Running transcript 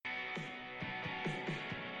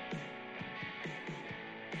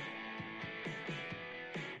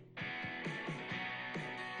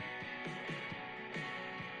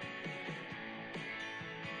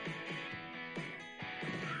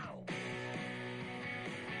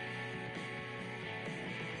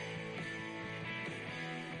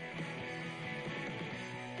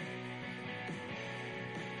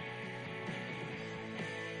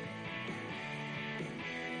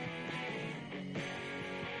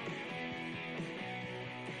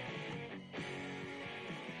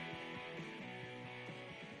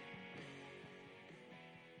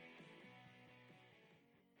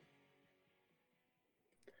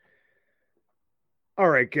All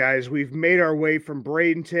right, guys, we've made our way from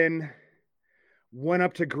Bradenton, went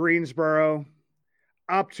up to Greensboro,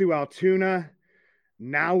 up to Altoona.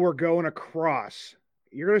 Now we're going across.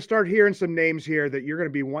 You're going to start hearing some names here that you're going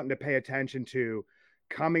to be wanting to pay attention to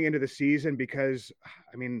coming into the season because,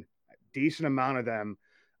 decent amount of them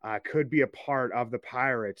could be a part of the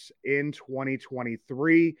Pirates in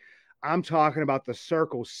 2023. I'm talking about the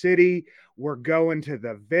Circle City. We're going to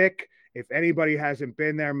the Vic. If anybody hasn't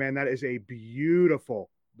been there, man, that is a beautiful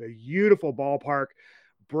ballpark.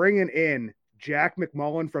 Bringing in Jack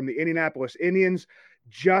McMullen from the Indianapolis Indians,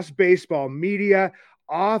 Just Baseball Media,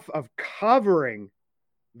 off of covering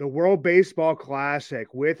the World Baseball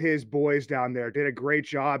Classic with his boys down there. Did a great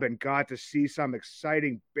job and got to see some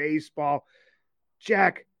exciting baseball.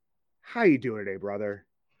 Jack, how you doing today, brother?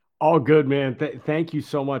 All good, man. Thank you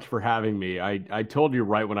so much for having me. I told you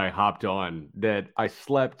right when I hopped on that I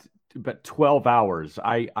slept about 12 hours.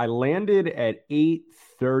 I landed at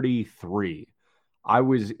 8:33. I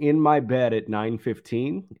was in my bed at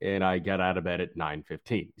 9:15 and I got out of bed at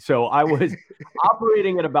 9:15. So I was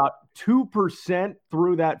operating at about 2%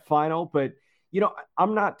 through that final, but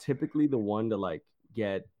I'm not typically the one to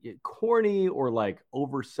get corny or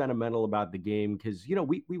over sentimental about the game because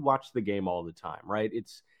we watch the game all the time, right?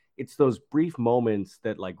 It's those brief moments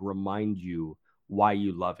that remind you why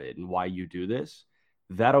you love it and why you do this.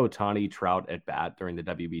 That Ohtani Trout at bat during the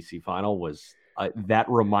WBC final was that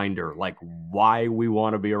reminder, why we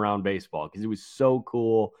want to be around baseball, because it was so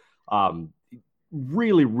cool.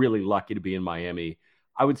 Really, really lucky to be in Miami.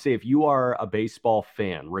 I would say if you are a baseball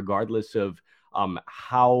fan, regardless of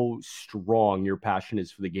how strong your passion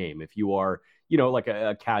is for the game, if you are,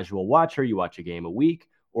 a casual watcher, you watch a game a week,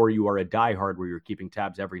 or you are a diehard where you're keeping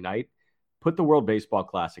tabs every night, put the World Baseball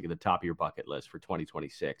Classic at the top of your bucket list for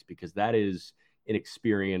 2026, because that is an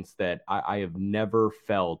experience that I have never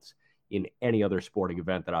felt in any other sporting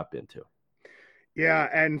event that I've been to. Yeah,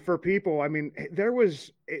 and for people,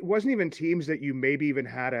 it wasn't even teams that you maybe even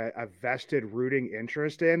had a vested rooting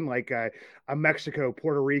interest in, like a Mexico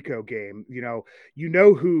Puerto Rico game.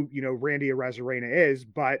 Who Randy Arozarena is,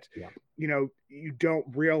 but Yeah. You don't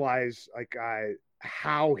realize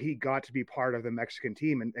how he got to be part of the Mexican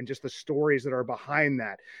team and just the stories that are behind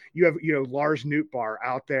that. You have Lars Nootbaar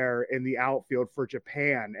out there in the outfield for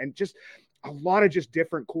Japan, and just a lot of just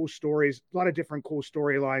different cool stories, a lot of different cool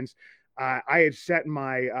storylines. I had set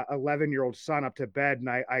my 11-year-old son up to bed, and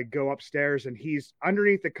I go upstairs, and he's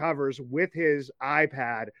underneath the covers with his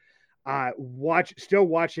iPad, still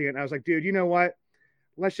watching it. And I was like, dude, you know what?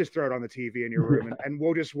 Let's just throw it on the TV in your room, and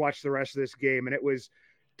we'll just watch the rest of this game. And it was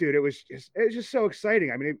just so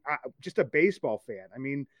exciting. Just a baseball fan.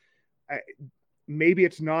 Maybe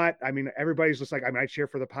it's not. Everybody's just like, I cheer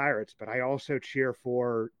for the Pirates, but I also cheer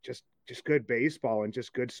for just good baseball and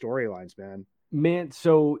just good storylines, man. Man,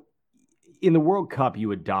 so in the World Cup,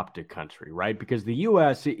 you adopt a country, right? Because the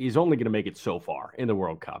U.S. is only going to make it so far in the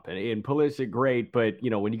World Cup. And in Pulisic, great. But,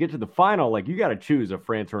 when you get to the final, you got to choose a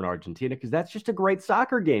France or an Argentina because that's just a great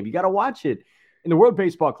soccer game. You got to watch it. In the World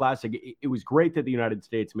Baseball Classic, it was great that the United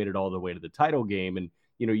States made it all the way to the title game. And,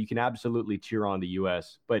 you can absolutely cheer on the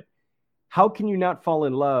U.S. But how can you not fall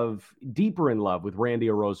deeper in love with Randy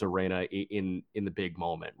Arozarena in the big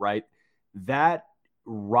moment, right? That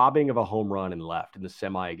robbing of a home run and left in the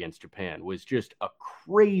semi against Japan was just a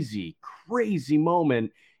crazy, crazy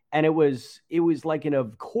moment. And it was like an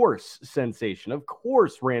of course sensation. Of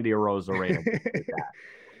course, Randy Arozarena did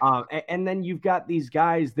that. And then you've got these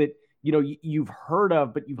guys that, you've heard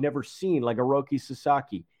of, but you've never seen, like Hiroki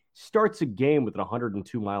Sasaki starts a game with a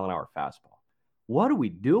 102-mile-an-hour fastball. What are we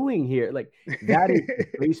doing here? That is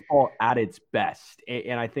baseball at its best.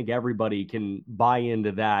 And I think everybody can buy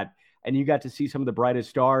into that. And you got to see some of the brightest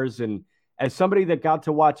stars. And as somebody that got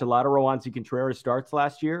to watch a lot of Roansy Contreras starts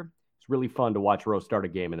last year, it's really fun to watch Ro start a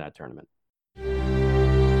game in that tournament.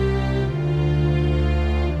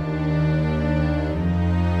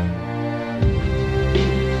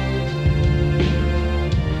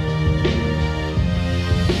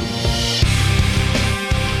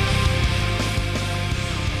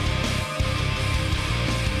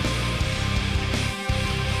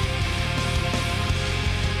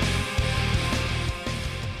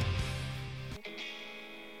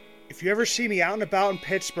 If you ever see me out and about in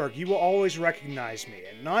Pittsburgh, you will always recognize me,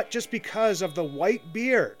 and not just because of the white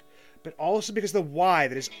beard, but also because the Y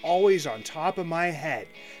that is always on top of my head,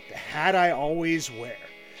 the hat I always wear.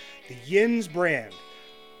 The Yins brand,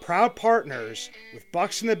 proud partners with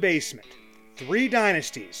Bucks in the Basement. 3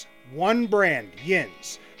 dynasties, 1 brand,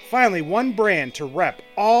 Yins. Finally, 1 brand to rep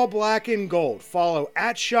all black and gold. Follow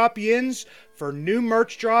 @ShopYins for new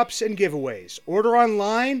merch drops and giveaways. Order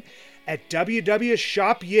online At WW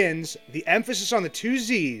Shop Yins, the emphasis on the two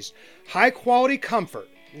Z's, high quality comfort,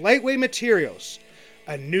 lightweight materials,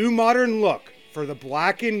 a new modern look for the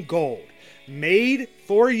black and gold, made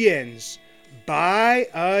for Yins by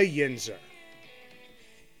a Yinzer.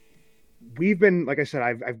 We've been, like I said,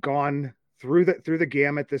 I've gone through the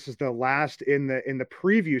gamut. This is the last in the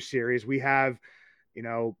preview series. We have,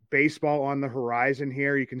 baseball on the horizon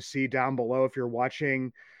here. You can see down below if you're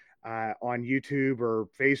watching on YouTube or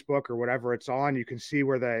Facebook or whatever it's on. You can see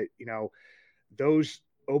where those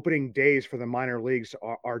opening days for the minor leagues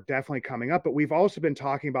are definitely coming up. But we've also been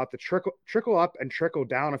talking about the trickle up and trickle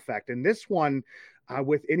down effect, and this one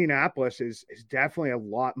with Indianapolis is definitely a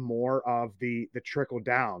lot more of the trickle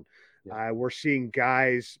down. Yeah. We're seeing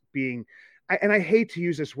guys being, and I hate to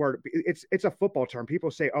use this word, it's a football term. People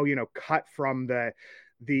say, cut from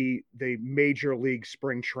the major league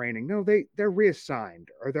spring training. No, they're reassigned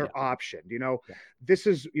or they're optioned. This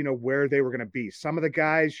is, where they were going to be. Some of the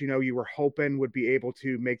guys, you were hoping would be able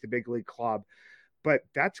to make the big league club, but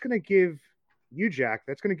that's going to give you, Jack,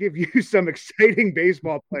 that's going to give you some exciting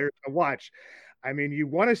baseball players to watch. I mean, you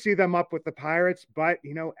want to see them up with the Pirates, but,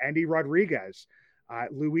 Andy Rodriguez,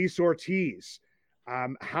 Luis Ortiz.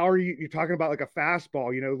 How are you're talking about like a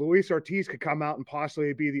fastball? Luis Ortiz could come out and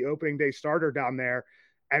possibly be the opening day starter down there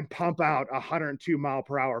and pump out a 102 mile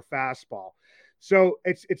per hour fastball. So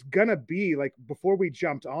it's going to be like, before we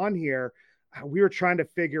jumped on here, we were trying to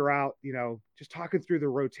figure out, just talking through the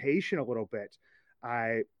rotation a little bit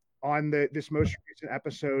on this most recent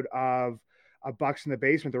episode of Bucks in the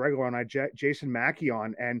Basement, the regular one, I Jason Mackey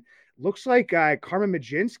on, and looks like Carmen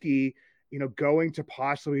Mlodzinski, going to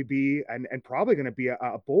possibly be and probably going to be a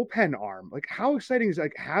bullpen arm. Like, how exciting is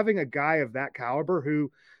like having a guy of that caliber who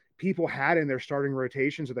people had in their starting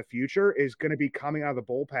rotations of the future is going to be coming out of the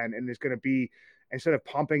bullpen and is going to be, instead of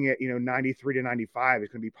pumping it, 93 to 95,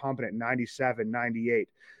 it's going to be pumping it 97, 98.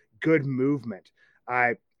 Good movement.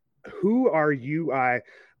 Who are you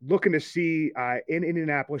looking to see in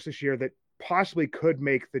Indianapolis this year that possibly could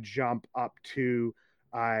make the jump up to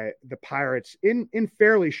the Pirates in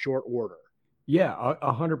fairly short order? Yeah,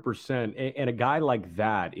 100%. And a guy like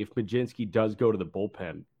that, if Mlodzinski does go to the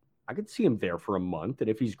bullpen, I could see him there for a month. And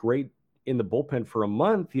if he's great in the bullpen for a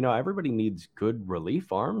month, everybody needs good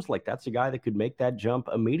relief arms. Like, that's a guy that could make that jump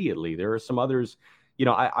immediately. There are some others,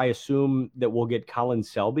 I assume that we'll get Colin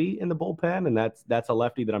Selby in the bullpen, and that's a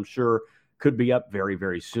lefty that I'm sure could be up very,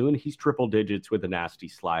 very soon. He's triple digits with a nasty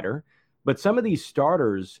slider. But some of these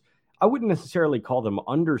starters, I wouldn't necessarily call them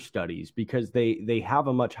understudies because they have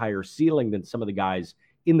a much higher ceiling than some of the guys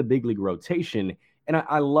in the big league rotation. And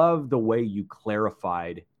I love the way you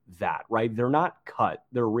clarified that, right? They're not cut,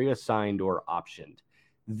 they're reassigned or optioned.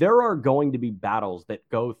 There are going to be battles that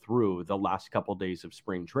go through the last couple days of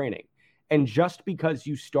spring training. And just because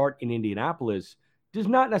you start in Indianapolis does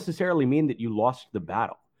not necessarily mean that you lost the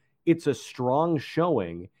battle. It's a strong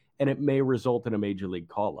showing, and it may result in a major league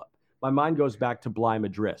call-up. My mind goes back to Bly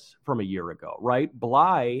Madris from a year ago, right?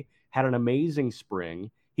 Bly had an amazing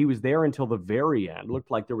spring. He was there until the very end.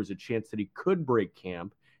 Looked like there was a chance that he could break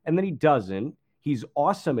camp, and then he doesn't. He's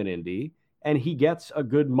awesome in Indy, and he gets a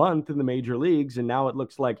good month in the major leagues, and now it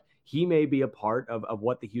looks like he may be a part of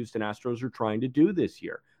what the Houston Astros are trying to do this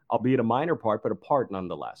year, albeit a minor part, but a part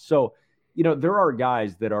nonetheless. So, there are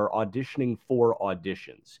guys that are auditioning for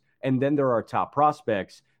auditions, and then there are top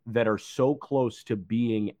prospects that are so close to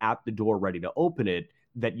being at the door ready to open it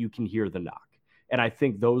that you can hear the knock. And I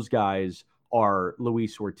think those guys are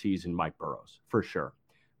Luis Ortiz and Mike Burrows, for sure.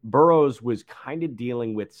 Burrows was kind of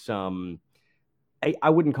dealing with some, I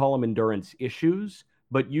wouldn't call them endurance issues,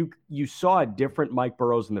 but you saw a different Mike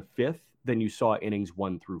Burrows in the fifth than you saw innings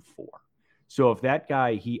 1 through 4. So if that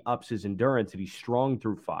guy, he ups his endurance and he's strong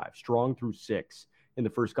through 5, strong through 6 in the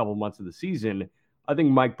first couple months of the season, I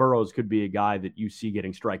think Mike Burrows could be a guy that you see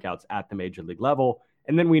getting strikeouts at the major league level.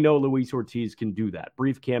 And then we know Luis Ortiz can do that.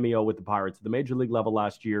 Brief cameo with the Pirates at the major league level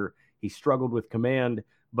last year. He struggled with command,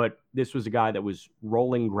 but this was a guy that was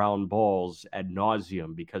rolling ground balls ad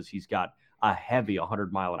nauseum because he's got a heavy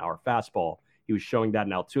 100-mile-an-hour fastball. He was showing that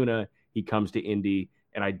in Altoona. He comes to Indy,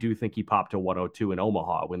 and I do think he popped to 102 in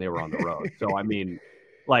Omaha when they were on the road. So, I mean,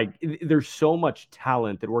 like, there's so much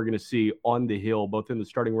talent that we're going to see on the hill, both in the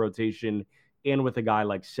starting rotation and with a guy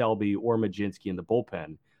like Selby or Mlodzinski in the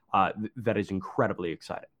bullpen, that is incredibly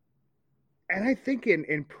exciting. And I think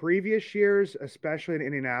in previous years, especially in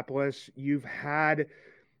Indianapolis, you've had,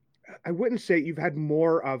 I wouldn't say you've had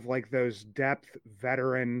more of like those depth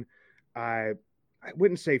veteran, I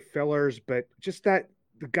wouldn't say fillers, but just that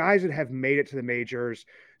the guys that have made it to the majors,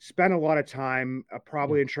 spent a lot of time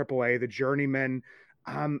probably in AAA, the journeyman.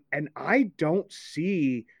 And I don't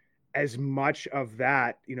see as much of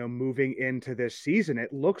that, moving into this season.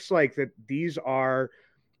 It looks like that these are,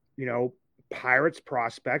 you know, Pirates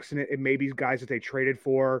prospects, and it may be guys that they traded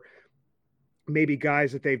for, maybe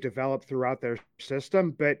guys that they've developed throughout their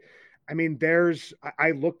system. But I mean,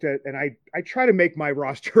 I looked at, and I try to make my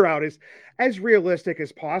roster out as realistic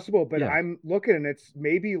as possible, but Yeah. I'm looking and it's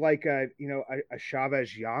maybe like a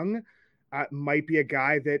Chavez Young. Might be a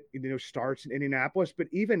guy that starts in Indianapolis, but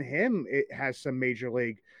even him, it has some major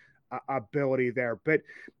league ability there. But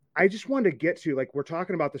I just wanted to get to, like, we're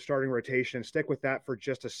talking about the starting rotation and stick with that for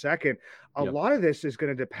just a second. A Yep. lot of this is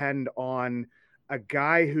going to depend on a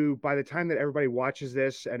guy who, by the time that everybody watches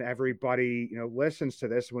this and everybody, listens to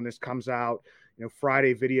this, when this comes out,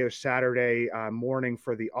 Friday video, Saturday morning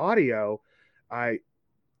for the audio, uh,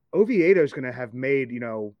 Oviedo is going to have made,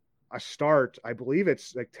 a start. I believe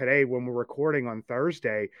it's like today when we're recording on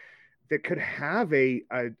Thursday, that could have a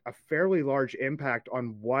fairly large impact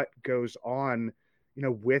on what goes on,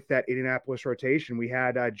 with that Indianapolis rotation. We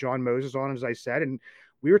had John Moses on, as I said, and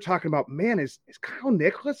we were talking about, man, is Kyle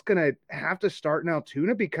Nicholas going to have to start in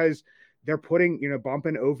Altoona because they're putting,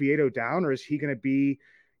 bumping Oviedo down, or is he going to be,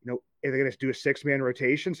 are they going to do a 6-man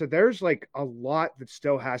rotation? So there's like a lot that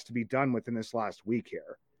still has to be done within this last week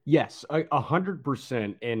here. Yes,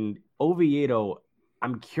 100%. And Oviedo,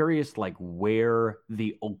 I'm curious, like, where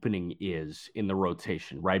the opening is in the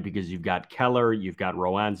rotation, right? Because you've got Keller, you've got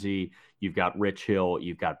Roanzi, you've got Rich Hill,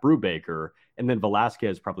 you've got Brubaker, and then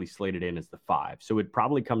Velasquez probably slated in as the 5. So it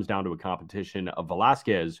probably comes down to a competition of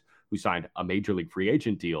Velasquez, who signed a major league free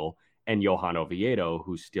agent deal, and Johan Oviedo,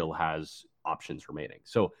 who still has options remaining.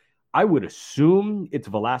 So I would assume it's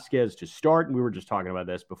Velasquez to start. And we were just talking about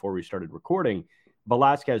this before we started recording.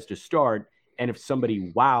 Velasquez to start. And if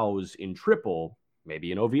somebody wows in triple,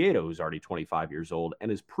 maybe an Oviedo who's already 25 years old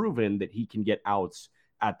and has proven that he can get outs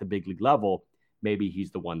at the big league level, maybe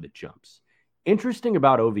he's the one that jumps. Interesting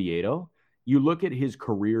about Oviedo, you look at his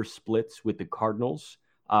career splits with the Cardinals.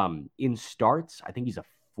 In starts, I think he's a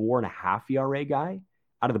 4.5 ERA guy.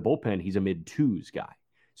 Out of the bullpen, he's a mid-2s guy.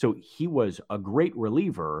 So he was a great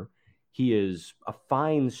reliever. He is a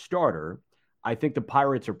fine starter. I think the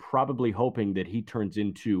Pirates are probably hoping that he turns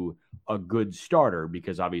into a good starter,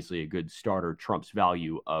 because obviously a good starter trumps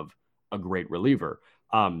value of a great reliever.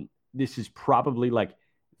 This is probably like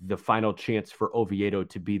the final chance for Oviedo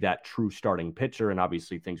to be that true starting pitcher. And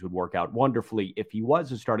obviously things would work out wonderfully if he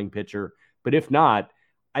was a starting pitcher. But if not,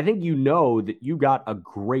 I think that you got a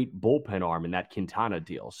great bullpen arm in that Quintana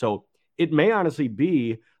deal. So it may honestly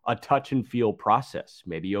be a touch and feel process.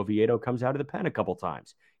 Maybe Oviedo comes out of the pen a couple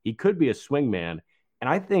times. He could be a swingman. And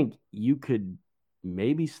I think you could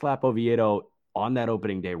maybe slap Oviedo on that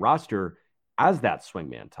opening day roster as that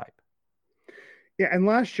swingman type. Yeah, and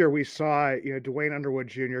last year we saw, Dwayne Underwood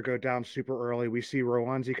Jr. go down super early. We see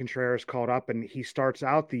Roanzi Contreras called up, and he starts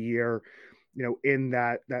out the year, in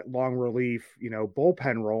that long relief,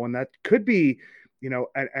 bullpen role, and that could be,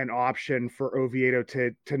 an option for Oviedo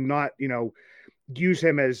to not, use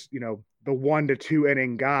him as, the 1 to 2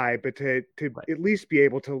 inning guy, but to Right. at least be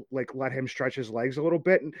able to, like, let him stretch his legs a little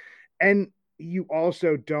bit. And you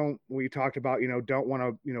also don't, we talked about, don't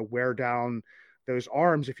want to, wear down those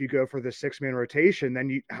arms. If you go for the 6-man rotation,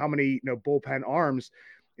 then how many, bullpen arms,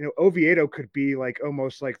 Oviedo could be like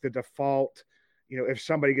almost like the default, if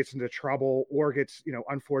somebody gets into trouble or gets,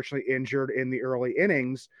 unfortunately injured in the early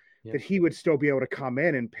innings, Yeah. that he would still be able to come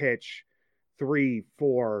in and pitch 3,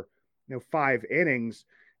 4, 5 innings.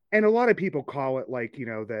 And a lot of people call it like,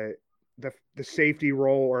 the safety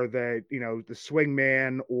role, or the swing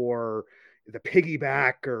man, or the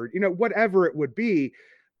piggyback, or, whatever it would be.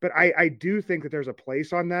 But I do think that there's a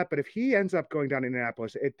place on that. But if he ends up going down to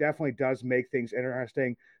Indianapolis, it definitely does make things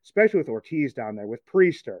interesting, especially with Ortiz down there, with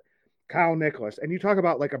Priester, Kyle Nicholas. And you talk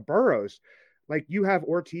about like a Burrows, like you have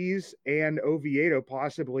Ortiz and Oviedo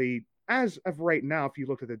possibly, as of right now, if you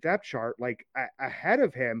look at the depth chart, like ahead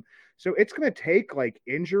of him. So it's going to take like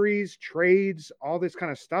injuries, trades, all this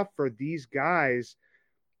kind of stuff for these guys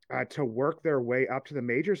to work their way up to the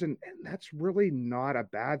majors. And that's really not a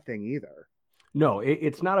bad thing either. No,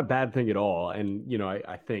 it's not a bad thing at all. And,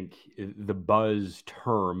 I think the buzz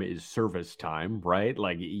term is service time, right?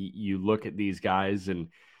 Like you look at these guys and,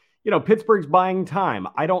 Pittsburgh's buying time.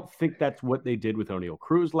 I don't think that's what they did with O'Neill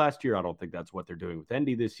Cruz last year. I don't think that's what they're doing with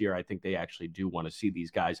Endy this year. I think they actually do want to see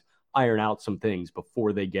these guys iron out some things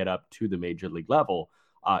before they get up to the major league level.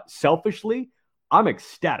 Selfishly, I'm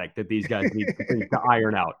ecstatic that these guys need some things to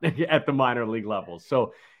iron out at the minor league level.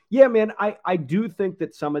 So, yeah, man, I do think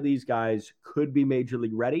that some of these guys could be major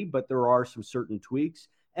league ready, but there are some certain tweaks,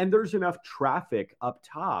 and there's enough traffic up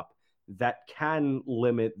top that can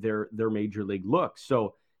limit their major league look.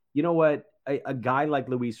 So you know what? A guy like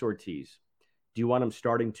Luis Ortiz, do you want him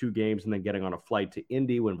starting 2 games and then getting on a flight to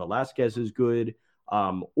Indy when Velasquez is good?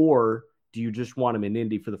 Or do you just want him in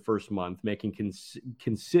Indy for the first month, making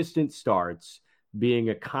consistent starts, being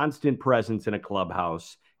a constant presence in a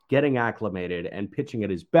clubhouse, getting acclimated, and pitching at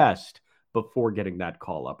his best before getting that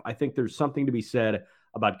call up? I think there's something to be said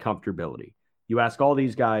about comfortability. You ask all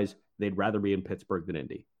these guys, they'd rather be in Pittsburgh than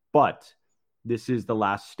Indy. But this is the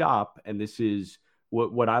last stop, and this is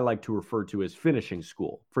what I like to refer to as finishing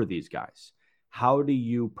school for these guys. How do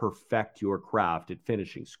you perfect your craft at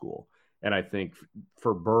finishing school? And I think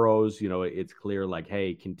for Burrows, it's clear like,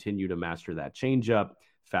 hey, continue to master that changeup,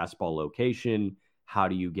 fastball location. How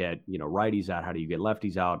do you get, righties out? How do you get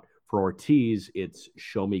lefties out? For Ortiz, it's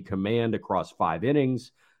show me command across 5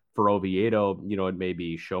 innings. For Oviedo, it may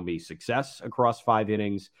be show me success across 5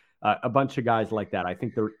 innings. A bunch of guys like that. I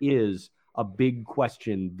think there is a big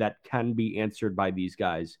question that can be answered by these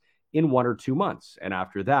guys in 1 or 2 months. And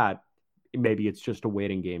after that, maybe it's just a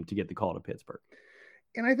waiting game to get the call to Pittsburgh.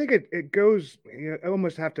 And I think it goes, I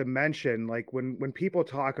almost have to mention, like when people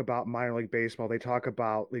talk about minor league baseball, they talk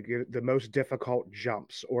about like the most difficult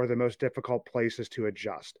jumps or the most difficult places to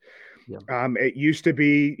adjust. Yeah. It used to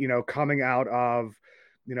be, coming out of,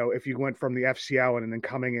 if you went from the FCL and then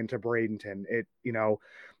coming into Bradenton,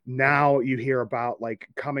 now you hear about like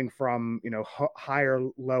coming from, higher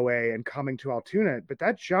low A and coming to Altoona, but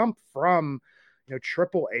that jump from,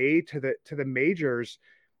 triple A to the majors,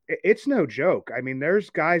 it's no joke. I mean, there's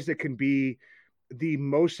guys that can be the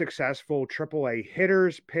most successful AAA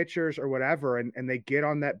hitters, pitchers, or whatever, and they get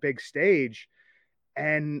on that big stage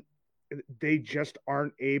and they just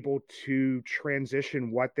aren't able to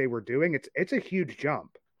transition what they were doing. It's a huge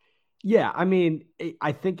jump. Yeah, I mean,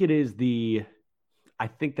 I think I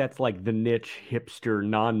think that's like the niche hipster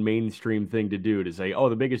non-mainstream thing to do, to say, oh,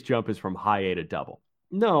 the biggest jump is from high A to double.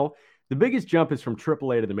 No, the biggest jump is from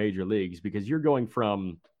AAA to the major leagues, because you're going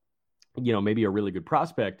from, maybe a really good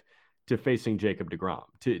prospect to facing Jacob deGrom,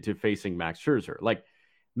 to facing Max Scherzer. Like,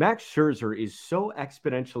 Max Scherzer is so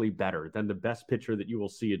exponentially better than the best pitcher that you will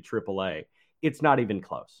see at AAA. It's not even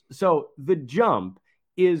close. So the jump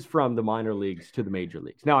is from the minor leagues to the major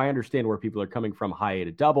leagues. Now, I understand where people are coming from high A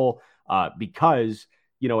to double, because,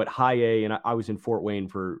 at high A, and I was in Fort Wayne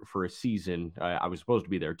for a season. I was supposed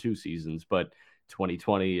to be there 2 seasons, but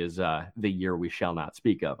 2020 is the year we shall not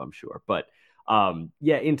speak of, I'm sure. But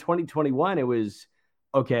in 2021, it was,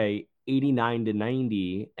 okay, 89 to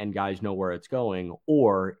 90 and guys know where it's going,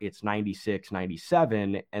 or it's 96,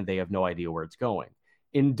 97 and they have no idea where it's going.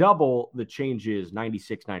 In double, the change is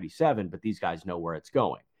 96, 97, but these guys know where it's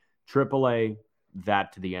going. AAA,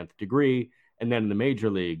 that to the nth degree. And then in the major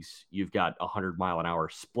leagues, you've got 100-mile-an-hour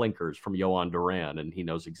splinkers from Yohan Duran, and he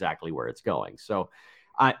knows exactly where it's going. So,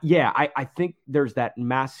 I think there's that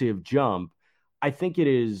massive jump. I think it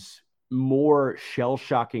is more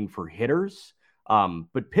shell-shocking for hitters.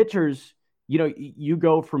 But pitchers, you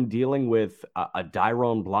go from dealing with a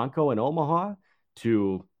Dairon Blanco in Omaha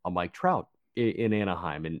to a Mike Trout in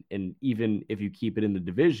Anaheim. And even if you keep it in the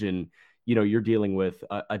division, you're dealing with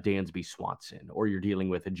a Dansby Swanson, or you're dealing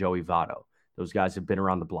with a Joey Votto. Those guys have been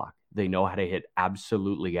around the block. They know how to hit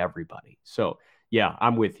absolutely everybody. So, yeah,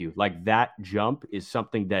 I'm with you. Like, that jump is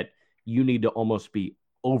something that you need to almost be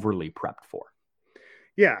overly prepped for.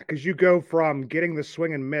 Yeah, because you go from getting the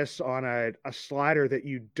swing and miss on a slider that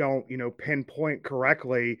you don't, pinpoint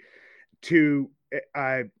correctly, to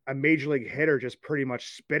a major league hitter just pretty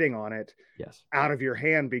much spitting on it, yes, out of your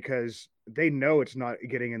hand, because they know it's not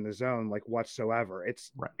getting in the zone like whatsoever.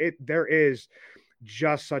 There is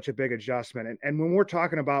just such a big adjustment. And when we're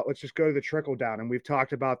talking about, let's just go to the trickle down, and we've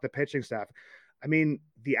talked about the pitching staff. I mean,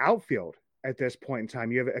 the outfield at this point in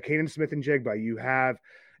time, you have a Caden Smith and Jigba, you have,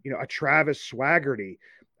 a Travis Swaggerty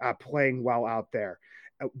playing well out there.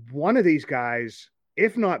 One of these guys,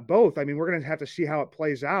 if not both, I mean, we're going to have to see how it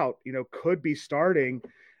plays out, could be starting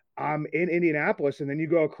in Indianapolis. And then you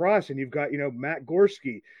go across and you've got, Matt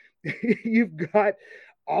Gorski. You've got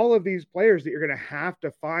all of these players that you're going to have to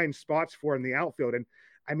find spots for in the outfield. And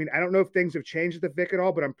I mean, I don't know if things have changed at the Vic at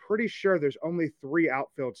all, but I'm pretty sure there's only 3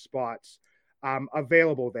 outfield spots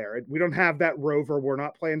available there. We don't have that rover. We're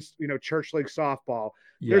not playing, church league softball.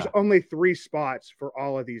 Yeah. There's only 3 spots for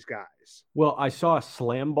all of these guys. Well, I saw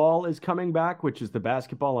slam ball is coming back, which is the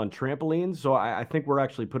basketball on trampolines. So I think we're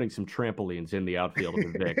actually putting some trampolines in the outfield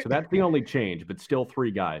of the Vic. So that's the only change, but still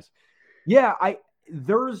 3 guys. Yeah,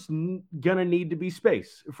 there's gonna need to be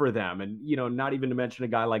space for them. And, not even to mention a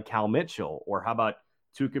guy like Cal Mitchell, or how about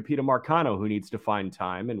Tucupita Marcano, who needs to find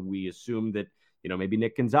time. And we assume that, maybe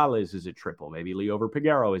Nick Gonzalez is a triple, maybe Liover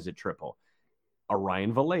Peguero is a triple. a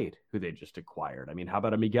Ryan Valade, who they just acquired. I mean, how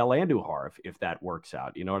about a Miguel Andujar if that works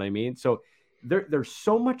out? You know what I mean? So there's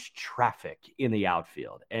so much traffic in the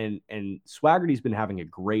outfield, and Swaggerty's been having a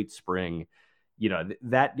great spring. You know,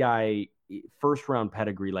 that guy, first round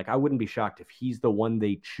pedigree. Like, I wouldn't be shocked if he's the one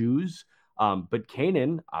they choose. But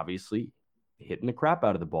Kanan, obviously, hitting the crap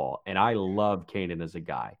out of the ball, and I love Kanan as a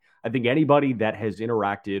guy. I think anybody that has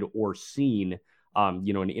interacted or seen,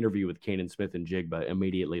 an interview with Kanan Smith and Jigba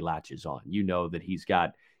immediately latches on. You know that he's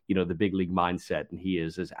got, the big league mindset, and he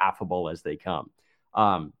is as affable as they come.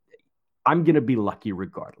 I'm going to be lucky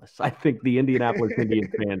regardless. I think the Indianapolis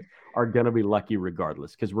Indians fans are going to be lucky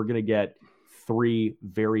regardless, because we're going to get 3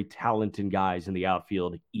 very talented guys in the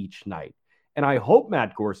outfield each night. And I hope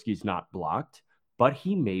Matt Gorski's not blocked, but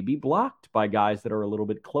he may be blocked by guys that are a little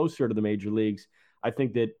bit closer to the major leagues. I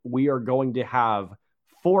think that we are going to have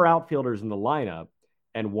 4 outfielders in the lineup,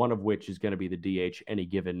 and one of which is going to be the DH any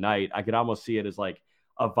given night. I could almost see it as like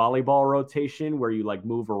a volleyball rotation where you like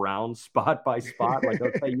move around spot by spot. Like,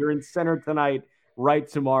 okay, you're in center tonight, right?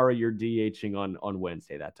 Tomorrow you're DHing on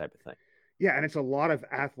Wednesday, that type of thing. Yeah, and it's a lot of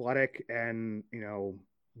athletic and,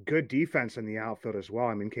 good defense in the outfield as well.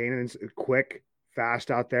 I mean, Kanan's quick,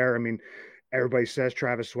 fast out there. I mean, everybody says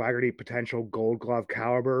Travis Swaggerty, potential Gold Glove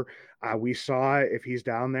caliber. We saw, if he's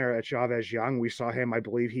down there at Chavez Young, we saw him. I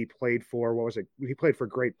believe he played for, what was it? He played for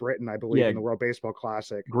Great Britain, I believe, in the World Baseball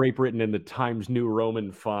Classic. Great Britain in the Times New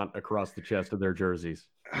Roman font across the chest of their jerseys.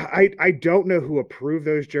 I don't know who approved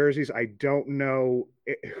those jerseys. I don't know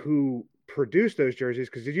who produced those jerseys,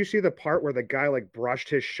 because did you see the part where the guy like brushed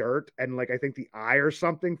his shirt and like I think the eye or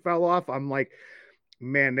something fell off? I'm like,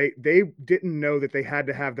 man, they didn't know that they had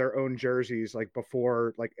to have their own jerseys like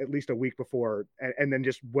before, like at least a week before, and then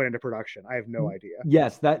just went into production. I have no idea.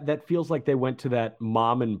 Yes, that feels like they went to that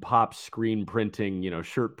mom and pop screen printing,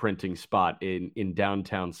 shirt printing spot in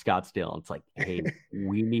downtown Scottsdale. It's like, hey,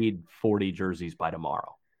 we need 40 jerseys by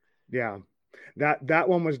tomorrow. Yeah. That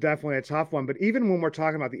one was definitely a tough one. But even when we're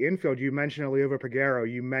talking about the infield, you mentioned Eliover Peguero,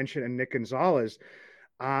 you mentioned Nick Gonzalez.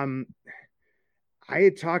 I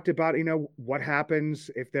had talked about, what happens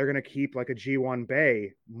if they're going to keep like a G1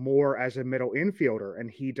 Bay more as a middle infielder, and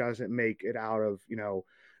he doesn't make it out of,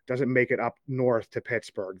 doesn't make it up north to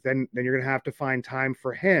Pittsburgh. Then you're going to have to find time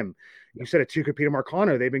for him. You said it too, Capito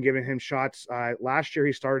Marcano. They've been giving him shots. Last year,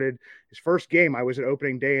 he started his first game. I was at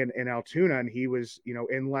opening day in Altoona, and he was,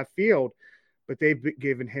 in left field, but they've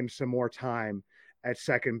given him some more time at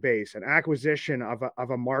second base. An acquisition of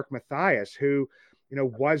a Mark Mathias, who,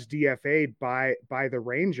 was DFA'd by the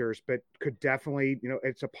Rangers, but could definitely,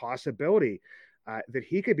 it's a possibility that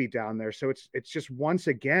he could be down there. So it's just, once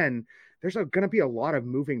again, there's going to be a lot of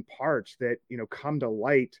moving parts that, come to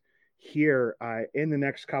light here in the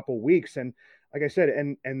next couple weeks. And like I said,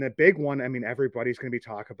 and the big one, I mean, everybody's going to be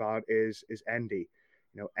talking about is Endy.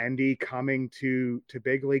 Endy coming to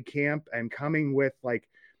big league camp and coming with like,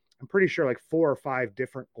 I'm pretty sure like 4 or 5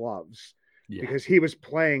 different gloves. Yeah. Because he was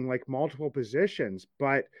playing like multiple positions,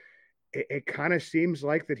 but it kind of seems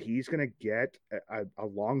like that he's going to get a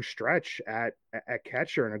long stretch at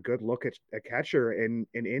catcher and a good look at catcher in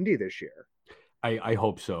Indy this year. I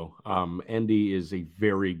hope so. Endy is a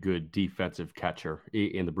very good defensive catcher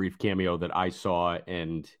in the brief cameo that I saw.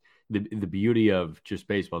 And the beauty of just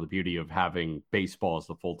baseball, the beauty of having baseball as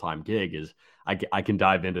the full-time gig is I can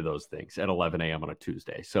dive into those things at 11 a.m. on a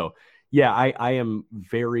Tuesday. So yeah, I am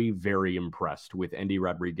very, very impressed with Endy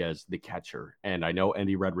Rodriguez, the catcher. And I know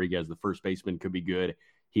Endy Rodriguez, the first baseman, could be good.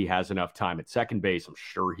 He has enough time at second base. I'm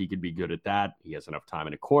sure he could be good at that. He has enough time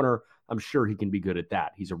in a corner. I'm sure he can be good at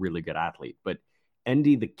that. He's a really good athlete. But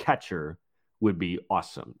Endy, the catcher, would be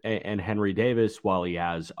awesome. And Henry Davis, while he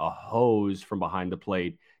has a hose from behind the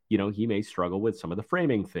plate, he may struggle with some of the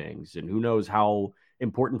framing things. And who knows how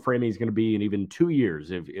important framing is going to be in even 2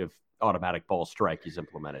 years if automatic ball strike is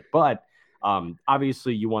implemented. But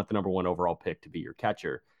obviously you want the number 1 overall pick to be your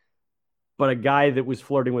catcher. But a guy that was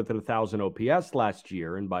flirting with 1,000 OPS last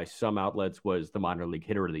year, and by some outlets was the minor league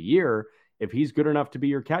hitter of the year, if he's good enough to be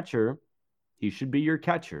your catcher, he should be your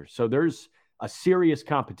catcher. So there's a serious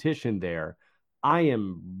competition there. I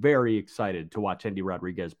am very excited to watch Endy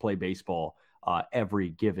Rodriguez play baseball every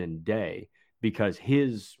given day, because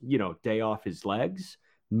his, day off his legs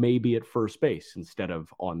may be at first base instead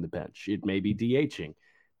of on the bench. It may be DHing.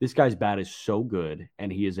 This guy's bat is so good,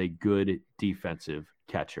 and he is a good defensive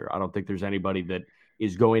catcher. I don't think there's anybody that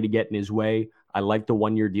is going to get in his way. I like the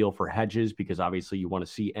 1-year deal for Hedges, because obviously you want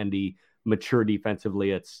to see Endy mature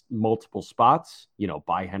defensively at multiple spots,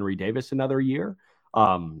 buy Henry Davis another year.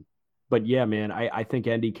 But yeah, man, I think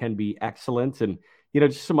Endy can be excellent. And,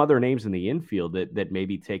 just some other names in the infield that may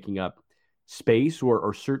be taking up space or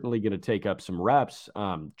are certainly going to take up some reps.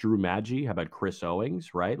 Drew Maggi, how about Chris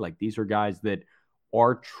Owings, right? Like these are guys that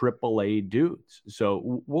are AAA dudes.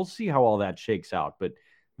 So we'll see how all that shakes out. But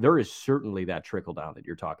there is certainly that trickle down that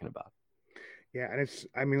you're talking about. Yeah, and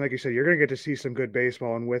I mean, like you said, you're going to get to see some good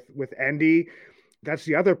baseball. And with Endy, that's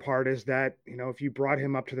the other part is that, if you brought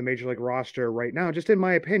him up to the major league roster right now, just in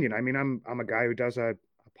my opinion, I mean, I'm a guy who does a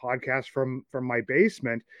podcast from my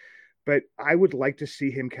basement, but I would like to see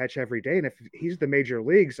him catch every day. And if he's the major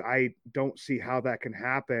leagues, I don't see how that can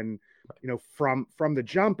happen, from the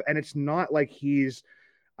jump. And it's not like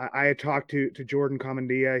I had talked to Jordan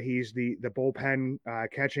Comandia. He's the bullpen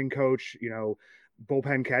catching coach,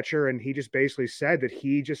 bullpen catcher. And he just basically said that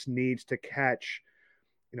he just needs to catch,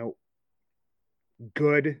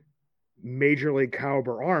 good major league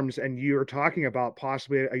caliber arms. And you're talking about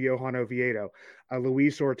possibly a Johan Oviedo, a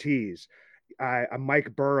Luis Ortiz, a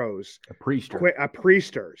Mike Burrows, a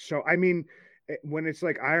Priester. So, I mean, when it's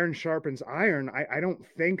like iron sharpens iron, I don't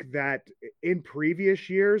think that in previous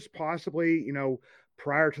years, possibly,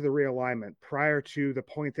 prior to the realignment, prior to the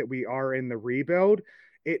point that we are in the rebuild,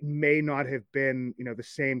 it may not have been, the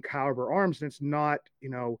same caliber arms. And it's not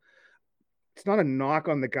a knock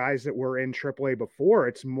on the guys that were in AAA before.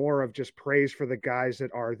 It's more of just praise for the guys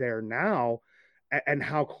that are there now and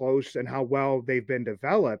how close and how well they've been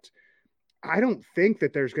developed. I don't think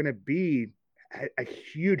that there's going to be a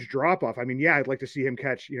huge drop off. I mean, yeah, I'd like to see him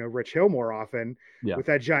catch, Rich Hill more often with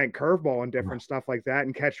that giant curveball and different stuff like that,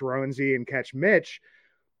 and catch Roansy and catch Mitch.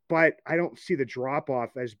 But I don't see the drop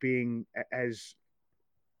off as being as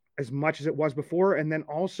much as it was before. And then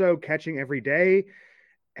also catching every day,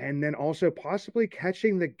 and then also possibly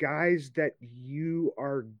catching the guys that you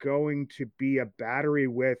are going to be a battery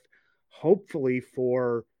with, hopefully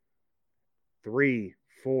for 3,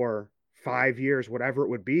 4, 5 years, whatever it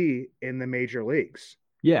would be in the major leagues.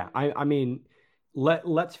 Yeah. I mean,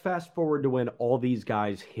 let's fast forward to when all these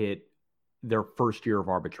guys hit their first year of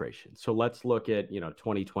arbitration. So let's look at,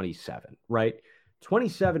 2027, right?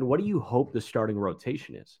 27, what do you hope the starting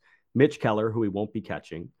rotation is? Mitch Keller, who he won't be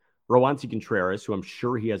catching, Roansy Contreras, who I'm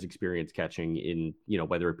sure he has experience catching in,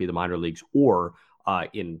 whether it be the minor leagues or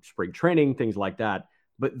in spring training, things like that.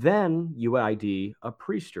 But then you ID a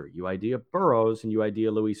Priester, you ID a Burrows, and you ID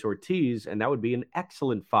a Luis Ortiz, and that would be an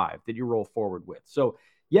excellent 5 that you roll forward with. So,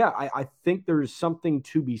 yeah, I think there's something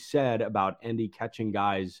to be said about Endy catching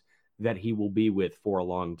guys that he will be with for a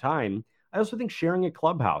long time. I also think sharing a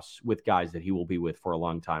clubhouse with guys that he will be with for a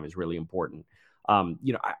long time is really important.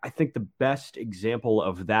 I think the best example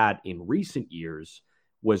of that in recent years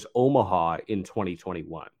was Omaha in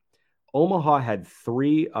 2021. Omaha had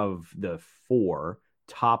 3 of the 4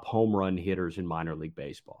 top home run hitters in minor league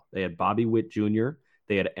baseball. They had Bobby Witt Jr.,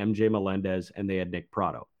 they had MJ Melendez, and they had Nick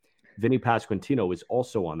Prado. Vinny Pasquantino was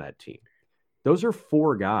also on that team. Those are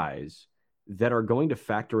 4 guys that are going to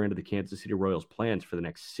factor into the Kansas City Royals plans for the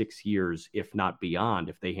next 6 years, if not beyond,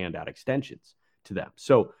 if they hand out extensions to them.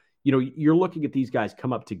 So, you're looking at these guys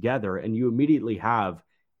come up together and you immediately have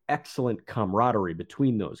excellent camaraderie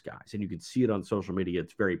between those guys. And you can see it on social media.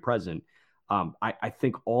 It's very present. I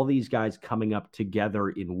think all these guys coming up together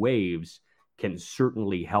in waves can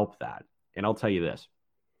certainly help that. And I'll tell you this,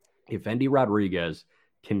 if Endy Rodriguez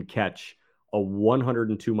can catch a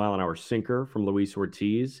 102 mile an hour sinker from Luis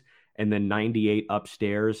Ortiz and then 98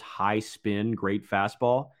 upstairs, high spin, great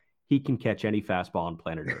fastball, he can catch any fastball on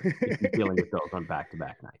planet Earth if he's dealing with those on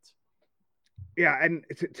back-to-back nights. Yeah, and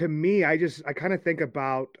to me, I kind of think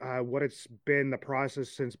about what it's been the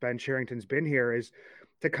process since Ben Cherington's been here is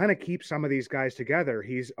to kind of keep some of these guys together.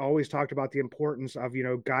 He's always talked about the importance of,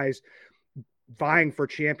 guys vying for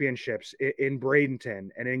championships in Bradenton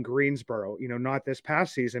and in Greensboro, not this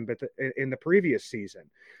past season, but in the previous season.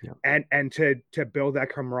 Yeah. And to build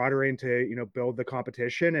that camaraderie and to, build the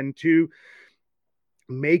competition and to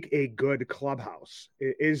make a good clubhouse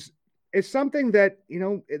is something that,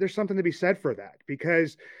 there's something to be said for that,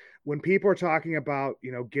 because when people are talking about,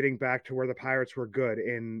 getting back to where the Pirates were good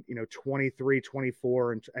in, 23,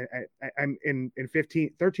 24 and in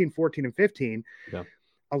 15, 13, 14 and 15, yeah.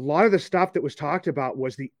 A lot of the stuff that was talked about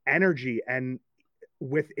was the energy and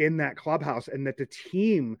within that clubhouse, and that the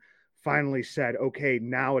team finally said, okay,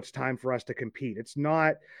 now it's time for us to compete. It's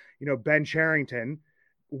not, Ben Cherington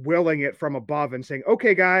willing it from above and saying,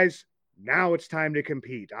 okay, guys, now it's time to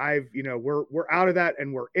compete. We're out of that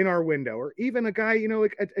and we're in our window. Or even a guy,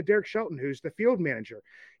 like a Derek Shelton, who's the field manager,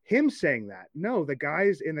 him saying that. No, the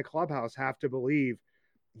guys in the clubhouse have to believe,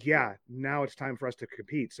 yeah, now it's time for us to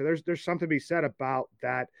compete. So there's something to be said about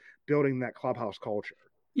that, building that clubhouse culture.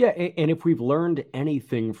 Yeah, and if we've learned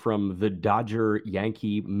anything from the Dodger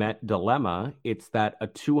Yankee Met dilemma, it's that a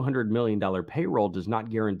 $200 million payroll does not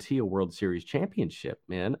guarantee a World Series championship,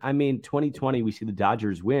 man. I mean, 2020, we see the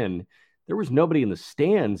Dodgers win. There was nobody in the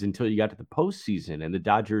stands until you got to the postseason, and the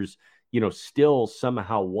Dodgers, still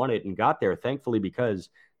somehow won it and got there, thankfully, because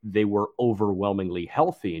they were overwhelmingly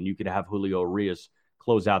healthy, and you could have Julio Urias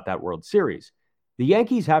close out that World Series. The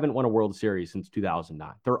Yankees haven't won a World Series since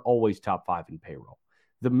 2009. They're always top five in payroll.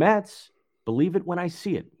 The Mets, believe it when I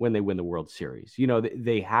see it, when they win the World Series.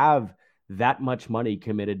 They have that much money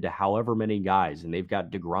committed to however many guys, and they've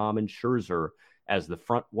got DeGrom and Scherzer as the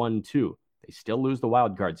front 1-2. They still lose the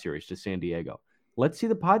wild card series to San Diego. Let's see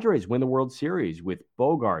the Padres win the World Series with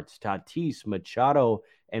Bogarts, Tatis, Machado,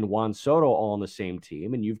 and Juan Soto all on the same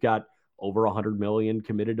team, and you've got over $100 million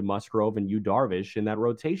committed to Musgrove and Yu Darvish in that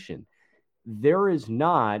rotation. There is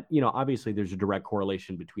not, obviously there's a direct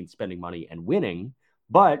correlation between spending money and winning,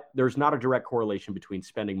 but there's not a direct correlation between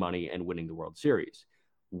spending money and winning the World Series.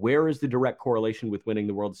 Where is the direct correlation with winning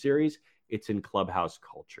the World Series? It's in clubhouse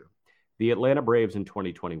culture. The Atlanta Braves in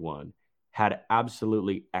 2021 had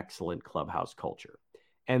absolutely excellent clubhouse culture.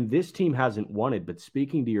 And this team hasn't won it, but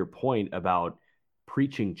speaking to your point about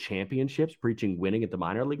preaching championships, preaching winning at the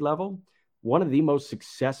minor league level, one of the most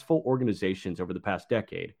successful organizations over the past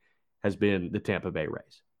decade has been the Tampa Bay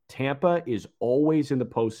Rays. Tampa is always in the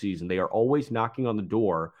postseason. They are always knocking on the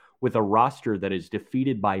door with a roster that is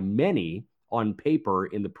defeated by many on paper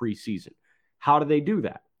in the preseason. How do they do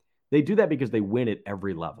that? They do that because they win at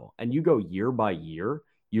every level. And you go year by year,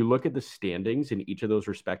 you look at the standings in each of those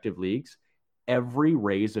respective leagues, every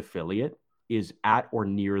Rays affiliate is at or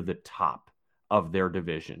near the top of their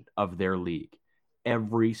division, of their league,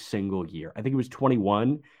 every single year. I think it was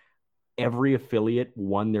 21. Every affiliate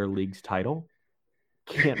won their league's title.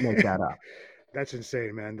 Can't make that up. That's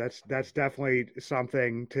insane, man. That's definitely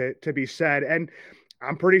something to be said. And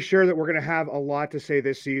I'm pretty sure that we're going to have a lot to say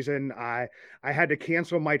this season. I had to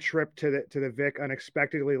cancel my trip to the Vic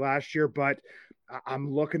unexpectedly last year, but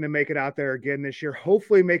I'm looking to make it out there again this year.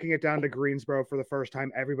 Hopefully, making it down to Greensboro for the first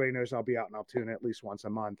time. Everybody knows I'll be out in Altoona at least once a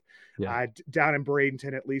month. Yeah. Down in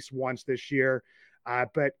Bradenton at least once this year.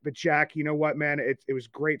 But Jack, you know what, man? It was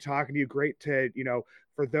great talking to you. Great to,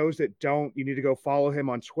 for those that don't, you need to go follow him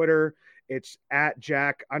on Twitter. It's at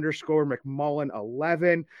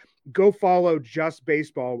Jack_McMullen11. Go follow Just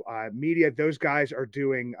Baseball Media. Those guys are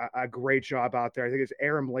doing a great job out there. I think it's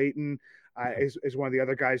Aram Layton is one of the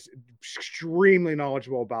other guys, extremely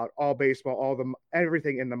knowledgeable about all baseball,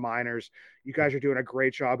 everything in the minors. You guys are doing a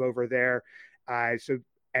great job over there. I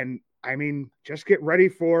mean, just get ready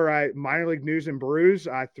for minor league news and brews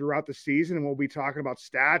throughout the season, and we'll be talking about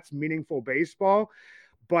stats, meaningful baseball.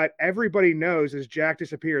 But everybody knows as Jack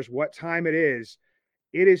disappears what time it is.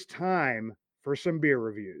 It is time for some beer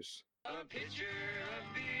reviews. A pitcher of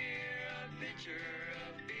beer, a pitcher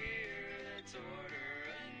of beer. Let's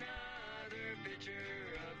order another pitcher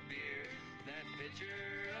of beer. That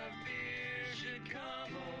pitcher of beer should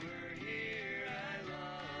come over here. I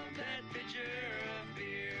love that pitcher of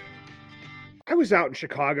beer. I was out in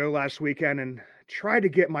Chicago last weekend and tried to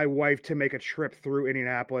get my wife to make a trip through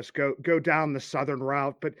Indianapolis, go down the southern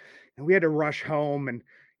route, but we had to rush home, and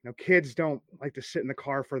kids don't like to sit in the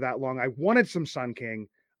car for that long. I wanted some Sun King.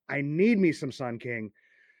 I need me some Sun King.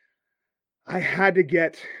 I had to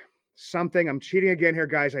get something. I'm cheating again here,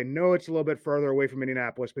 guys. I know it's a little bit further away from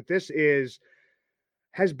Indianapolis, but this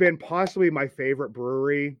has been possibly my favorite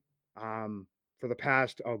brewery for the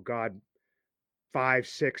past, 5,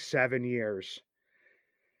 6, 7 years.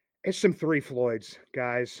 It's some Three Floyds,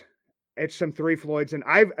 guys. It's some Three Floyds. And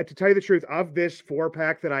to tell you the truth, of this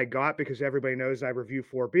 4-pack that I got, because everybody knows I review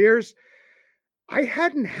 4 beers, I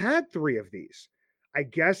hadn't had 3 of these. I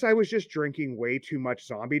guess I was just drinking way too much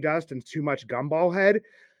Zombie Dust and too much Gumball Head.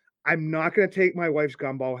 I'm not going to take my wife's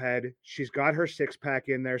Gumball Head. She's got her 6-pack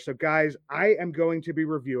in there. So, guys, I am going to be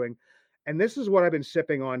reviewing, and this is what I've been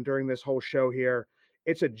sipping on during this whole show here.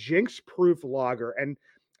 It's a Jinx-proof lager. And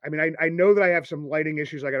I mean, I know that I have some lighting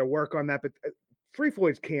issues. I got to work on that, but Three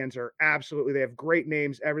Floyd's cans are absolutely, they have great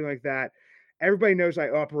names, everything like that. Everybody knows I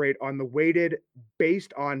operate on the weighted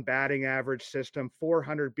based on batting average system,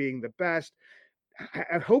 400 being the best.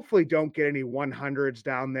 I hopefully don't get any 100s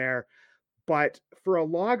down there, but for a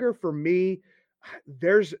lager, for me,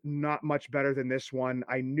 there's not much better than this one.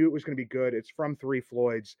 I knew it was going to be good. It's from Three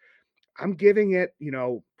Floyds. I'm giving it,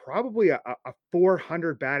 probably a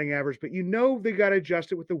 400 batting average, but they got to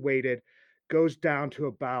adjust it with the weighted. Goes down to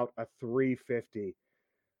about a 350.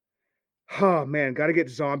 Oh man, got to get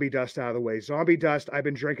Zombie Dust out of the way. Zombie Dust, I've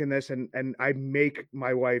been drinking this and I make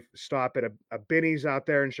my wife stop at a Binny's out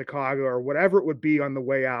there in Chicago or whatever it would be on the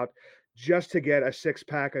way out just to get a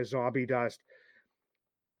 6-pack of Zombie Dust.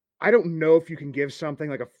 I don't know if you can give something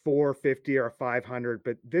like a 450 or a 500,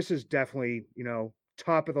 but this is definitely,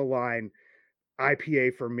 top of the line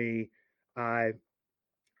IPA for me. Uh,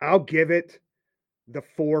 I'll give it the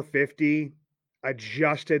 450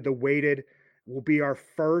 adjusted. The weighted will be our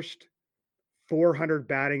first 400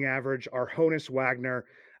 batting average, our Honus Wagner.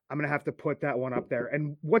 I'm going to have to put that one up there.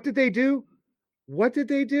 And what did they do? What did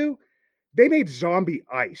they do? They made zombie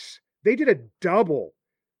ice. They did a double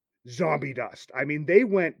Zombie Dust. I mean, they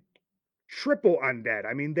went triple undead.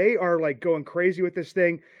 I mean, they are like going crazy with this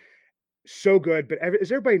thing. So good. But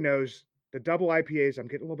as everybody knows, the double IPAs, I'm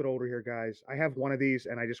getting a little bit older here, guys. I have one of these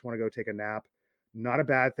and I just want to go take a nap. Not a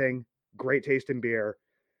bad thing. Great taste in beer.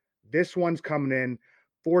 This one's coming in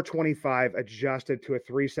 425 adjusted to a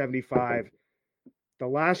 375. The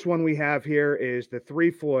last one we have here is the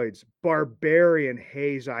Three Floyds Barbarian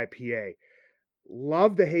Haze IPA.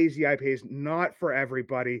 Love the hazy IPAs, not for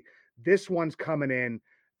everybody. This one's coming in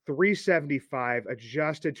 375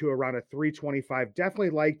 adjusted to around a 325. Definitely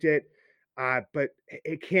liked it, but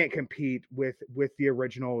it can't compete with the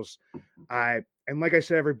originals. And like I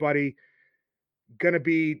said, everybody, going to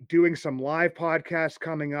be doing some live podcasts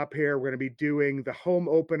coming up here. We're going to be doing the home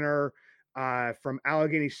opener from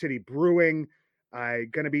Allegheny City Brewing.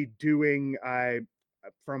 Going to be doing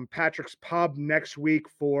from Patrick's Pub next week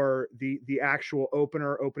for the actual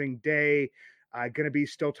opening day. Going to be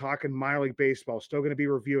still talking minor league baseball. Still going to be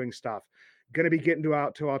reviewing stuff. Going to be getting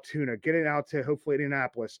out to Altoona, getting out to hopefully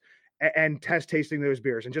Indianapolis, and test tasting those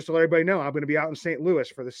beers. And just to let everybody know, I'm going to be out in St. Louis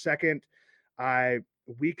for the second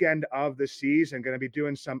weekend of the season. Going to be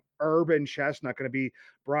doing some urban chestnut. Going to be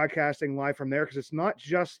broadcasting live from there because it's not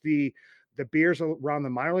just the beers around the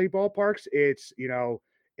minor league ballparks. It's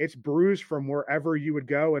it's brews from wherever you would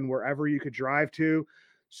go and wherever you could drive to.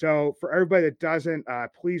 So for everybody that doesn't,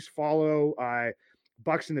 please follow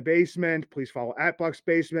Bucks in the Basement. Please follow at Bucks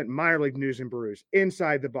Basement, minor league news and brews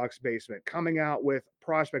inside the Bucks Basement, coming out with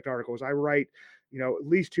prospect articles. I write, at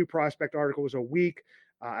least 2 prospect articles a week.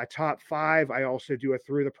 A top 5. I also do a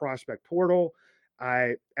through the prospect portal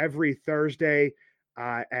every Thursday.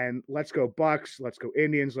 And let's go Bucks, let's go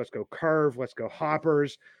Indians, let's go Curve, let's go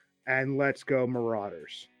Hoppers, and let's go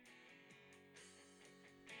Marauders.